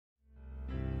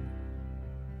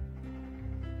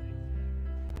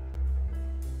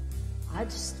I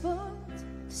just want to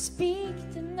speak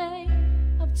the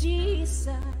name of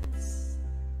Jesus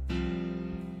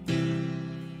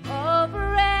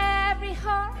over every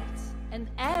heart and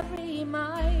every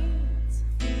mind,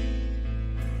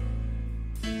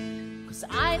 'cause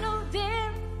I know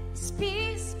there is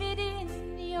peace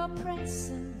within your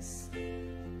presence.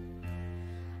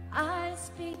 I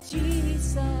speak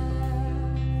Jesus.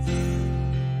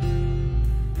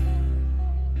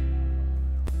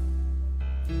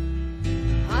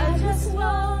 I just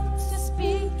want to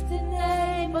speak the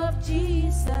name of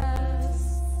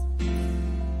Jesus,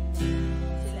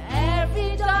 till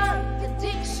every dark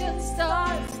addiction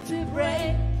starts to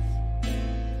break,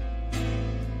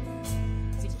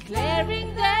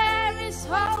 declaring there is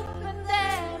hope and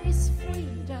there is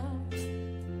freedom.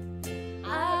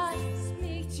 I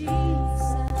speak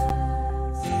Jesus.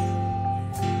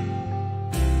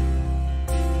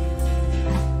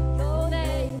 Your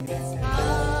name is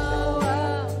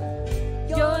power.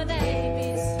 Your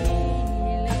name is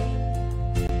healing.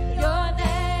 Your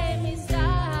name is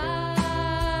life.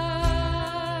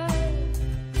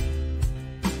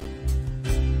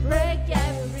 Break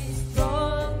every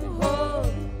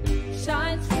stronghold.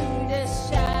 Shine through the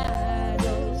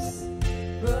shadows.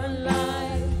 Burn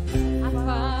like a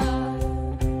fire.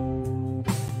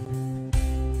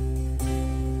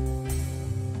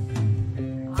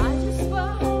 I just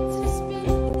want to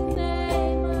speak the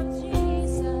name of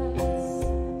Jesus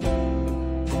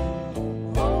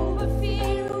over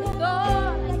fear and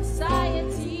all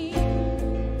anxiety,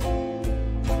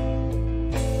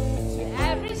 to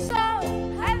every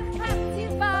soul held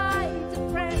captive by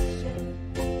depression.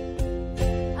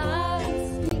 I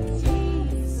speak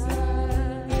Jesus.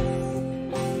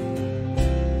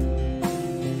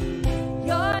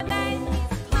 Your name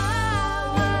is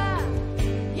power.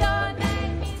 Your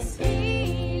name is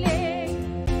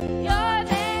healing. Your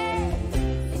name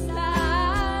is life.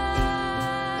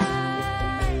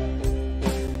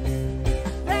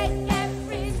 Break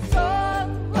every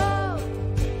stronghold.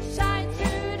 Shine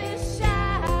through the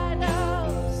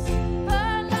shadows.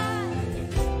 Burn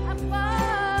like a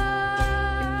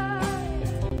fire.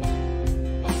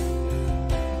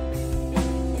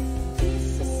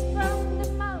 Jesus from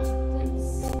the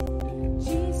mountains,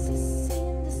 Jesus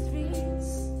in the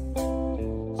streets,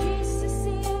 Jesus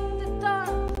in the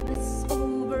darkness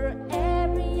over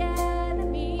every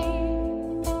enemy,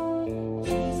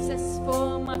 Jesus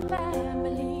for my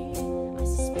family. I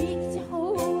speak the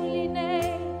holy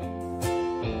name,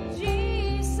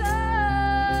 Jesus.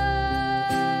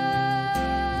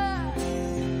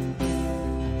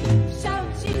 Shout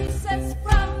Jesus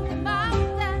from the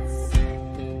mountains,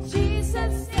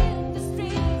 Jesus in the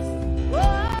streets,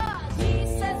 oh,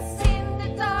 Jesus in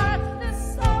the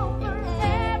darkness over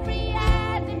every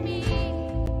enemy,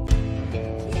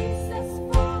 Jesus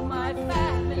for my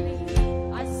family.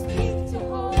 I speak the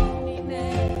holy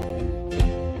name,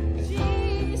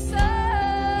 Jesus.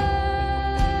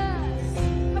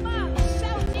 Come on,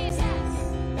 shout Jesus.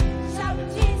 Shout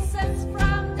Jesus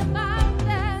from the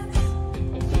mountains,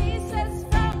 Jesus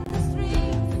from the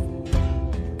streets,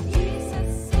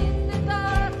 Jesus in the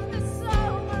darkness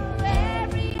over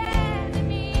every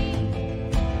enemy,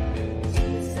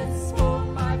 Jesus for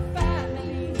my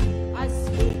family. I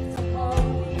speak the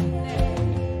holy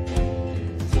name,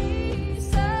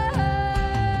 Jesus.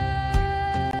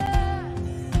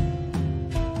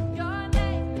 Your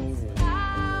name is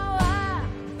power.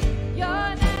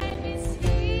 Your name is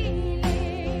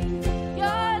healing.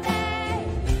 Your name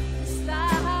is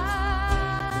life.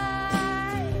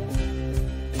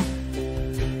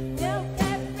 Melt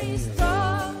every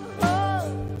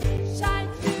stronghold. Shine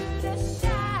through the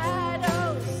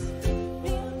shadows.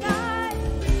 Feel like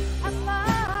a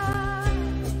fire.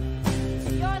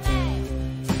 Your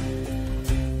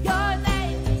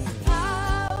name is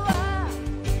power.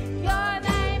 Your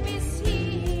name is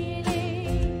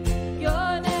healing.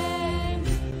 Your name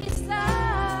is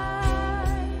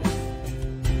life.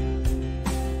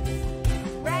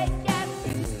 Break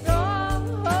every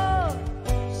stronghold.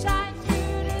 Shine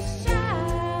through the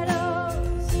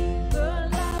shadows.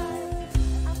 Burn like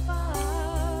a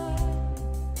fire.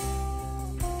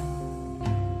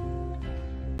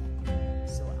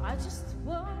 So I just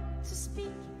want to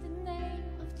speak the name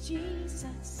of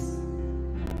Jesus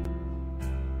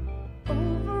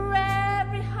over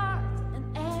every heart and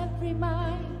every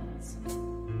mind,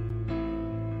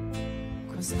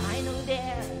 'cause I know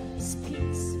there is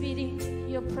peace within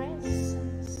your presence.